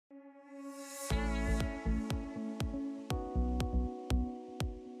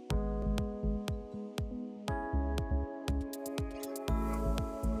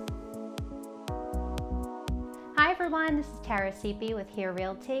everyone, this is Sepe with Here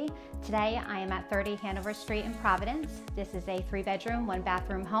Realty. Today I am at 30 Hanover Street in Providence. This is a 3-bedroom,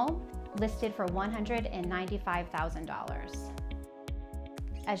 1-bathroom home listed for $195,000.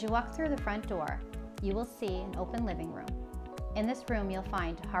 As you walk through the front door, you will see an open living room. In this room you'll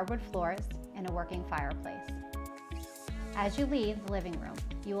find hardwood floors and a working fireplace. As you leave the living room,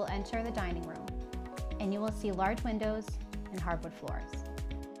 you will enter the dining room and you will see large windows and hardwood floors.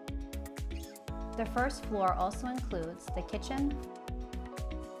 The first floor also includes the kitchen,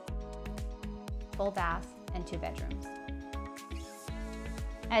 full bath, and 2 bedrooms.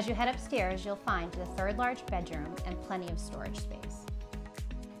 As you head upstairs, you'll find the 3rd large bedroom and plenty of storage space.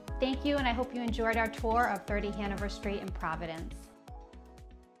 Thank you, and I hope you enjoyed our tour of 30 Hanover Street in Providence.